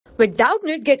With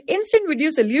Doubtnut, get instant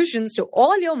video solutions to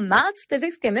all your maths,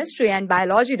 physics, chemistry, and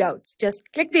biology doubts. Just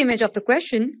click the image of the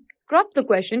question, crop the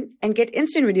question, and get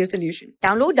instant video solution.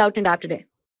 Download Doubtnut app today.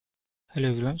 Hello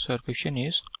everyone, so our question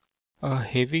is, a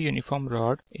heavy uniform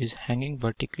rod is hanging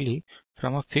vertically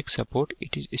from a fixed support.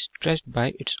 It is stretched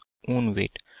by its own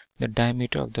weight. The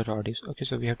diameter of the rod is, okay,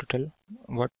 so we have to tell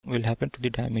what will happen to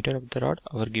the diameter of the rod.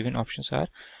 Our given options are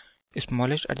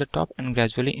smallest at the top and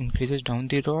gradually increases down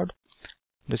the rod.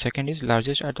 The second is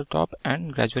largest at the top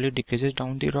and gradually decreases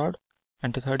down the rod.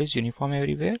 And the third is uniform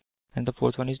everywhere. And the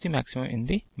fourth one is the maximum in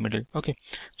the middle. Okay,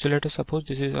 so let us suppose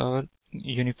this is our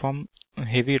uniform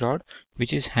heavy rod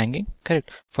which is hanging, correct?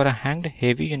 For a hanged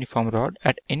heavy uniform rod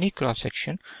at any cross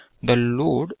section, the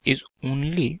load is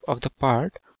only of the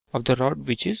part of the rod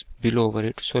which is below over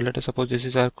it. So let us suppose this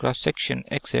is our cross section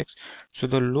XX. So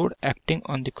the load acting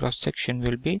on the cross section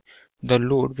will be the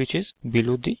load which is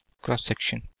below the cross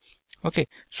section. Okay,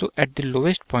 so at the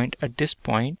lowest point, at this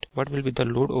point, what will be the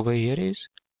load over here is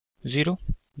 0.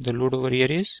 The load over here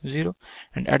is 0.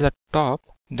 And at the top,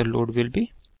 the load will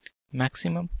be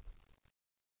maximum.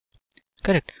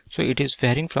 Correct. So it is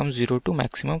varying from 0 to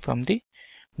maximum, from the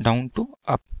down to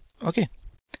up. Okay.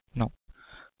 Now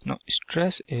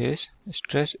stress is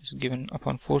given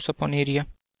upon force upon area.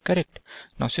 Correct.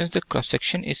 Now since the cross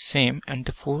section is same and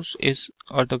the force is,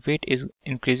 or the weight is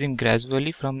increasing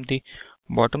gradually from the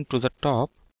bottom to the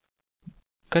top,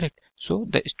 correct, so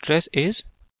the stress is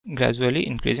gradually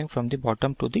increasing from the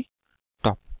bottom to the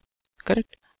top,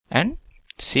 correct, and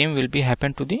same will be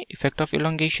happen to the effect of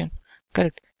elongation,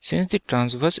 correct. Since the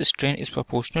transverse strain is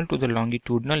proportional to the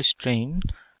longitudinal strain,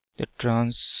 the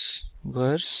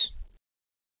transverse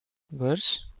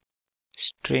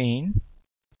strain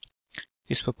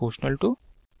is proportional to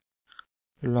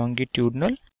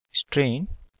longitudinal strain,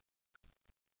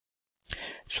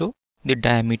 so the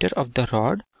diameter of the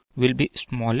rod will be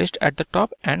smallest at the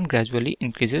top and gradually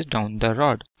increases down the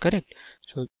rod, correct.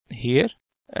 So here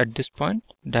at this point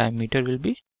diameter will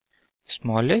be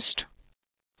smallest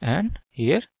and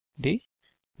here the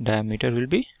diameter will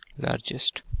be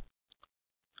largest.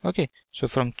 Okay, so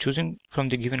from choosing from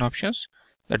the given options,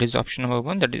 that is option number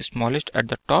 1, that is smallest at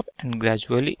the top and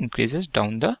gradually increases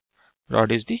down the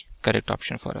rod, is the correct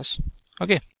option for us.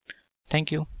 Okay,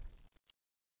 thank you.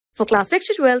 For class 6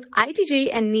 to 12, IIT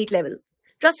JEE and NEET level.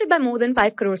 Trusted by more than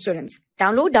 5 crore students.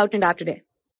 Download Doubtnut app today.